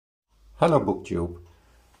Hello BookTube,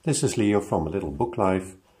 this is Leo from A Little Book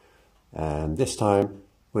Life, and this time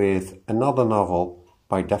with another novel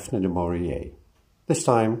by Daphne du Maurier. This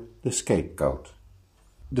time, The Scapegoat.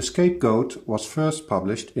 The Scapegoat was first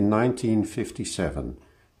published in 1957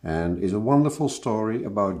 and is a wonderful story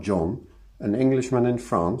about John, an Englishman in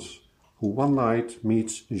France, who one night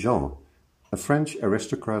meets Jean, a French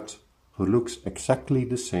aristocrat who looks exactly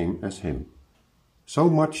the same as him. So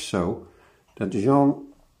much so that Jean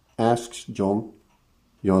asks John,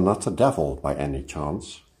 "You're not a devil by any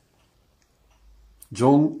chance?"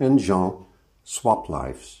 John and Jean swap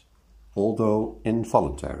lives, although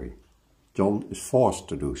involuntary. John is forced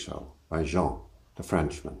to do so by Jean, the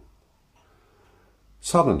Frenchman.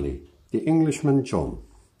 Suddenly, the Englishman John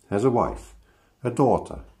has a wife, a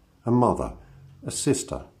daughter, a mother, a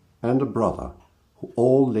sister and a brother who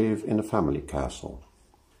all live in a family castle.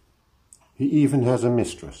 He even has a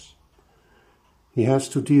mistress. He has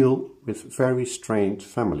to deal with very strained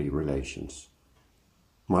family relations.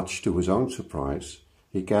 Much to his own surprise,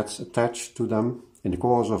 he gets attached to them in the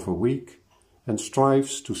course of a week and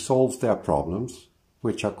strives to solve their problems,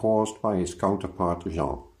 which are caused by his counterpart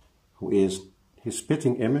Jean, who is his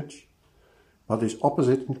spitting image, but is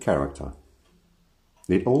opposite in character.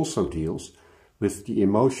 It also deals with the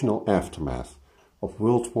emotional aftermath of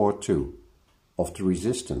World War II, of the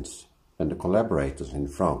resistance and the collaborators in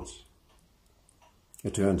France.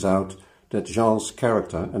 It turns out that Jean's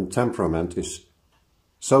character and temperament is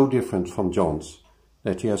so different from John's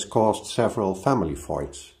that he has caused several family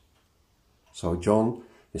fights. So John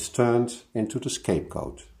is turned into the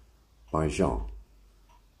scapegoat by Jean.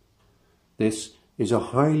 This is a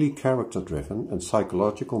highly character-driven and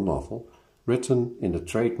psychological novel written in the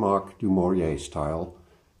trademark du Maurier style,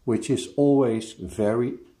 which is always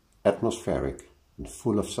very atmospheric and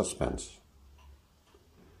full of suspense.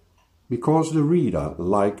 Because the reader,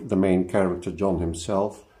 like the main character John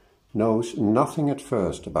himself, knows nothing at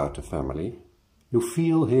first about the family, you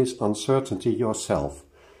feel his uncertainty yourself,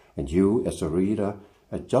 and you, as the reader,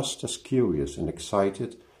 are just as curious and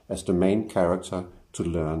excited as the main character to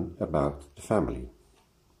learn about the family.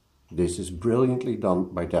 This is brilliantly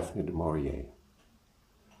done by Daphne du Maurier.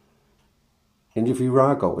 In the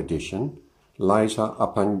Virago edition, Liza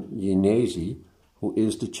Apagnesi, who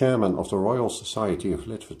is the chairman of the Royal Society of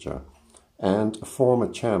Literature and a former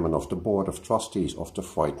chairman of the Board of Trustees of the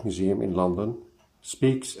Fright Museum in London,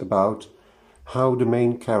 speaks about how the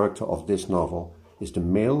main character of this novel is the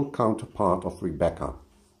male counterpart of Rebecca,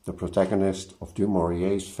 the protagonist of du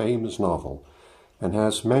Maurier's famous novel, and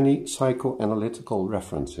has many psychoanalytical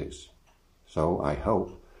references. So I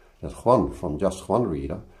hope that Juan from Just Juan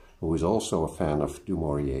Reader, who is also a fan of du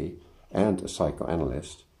Maurier and a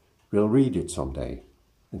psychoanalyst, will read it someday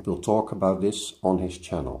and will talk about this on his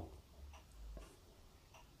channel.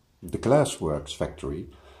 The glassworks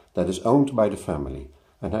factory that is owned by the family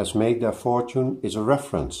and has made their fortune is a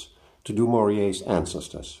reference to du Maurier's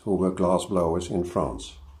ancestors, who were glassblowers in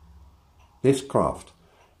France. This craft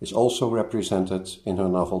is also represented in her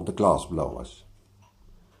novel The Glassblowers.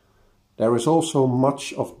 There is also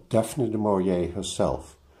much of Daphne du Maurier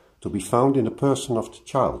herself, to be found in the person of the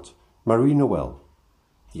child, Marie Noël,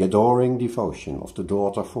 the adoring devotion of the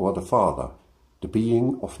daughter for the father, the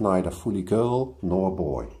being of neither fully girl nor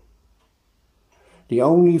boy. The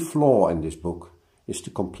only flaw in this book is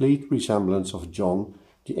the complete resemblance of John,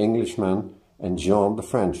 the Englishman, and Jean, the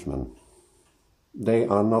Frenchman. They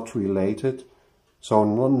are not related, so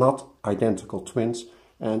not identical twins,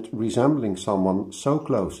 and resembling someone so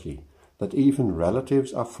closely that even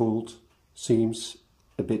relatives are fooled seems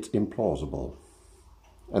a bit implausible.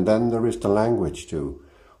 And then there is the language too.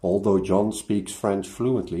 Although John speaks French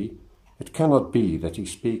fluently, it cannot be that he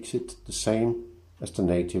speaks it the same as the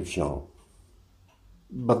native Jean.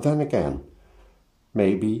 But then again,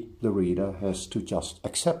 maybe the reader has to just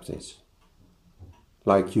accept it,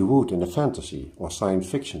 like you would in a fantasy or science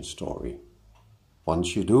fiction story.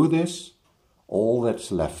 Once you do this, all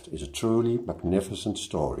that's left is a truly magnificent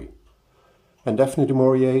story. And Daphne du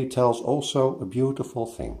Maurier tells also a beautiful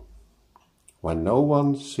thing. When no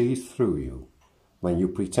one sees through you, when you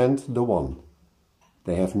pretend the one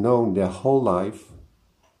they have known their whole life,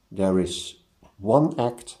 there is one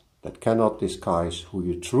act that cannot disguise who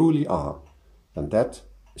you truly are, and that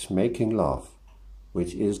is making love,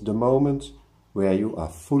 which is the moment where you are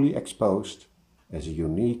fully exposed as a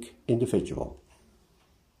unique individual.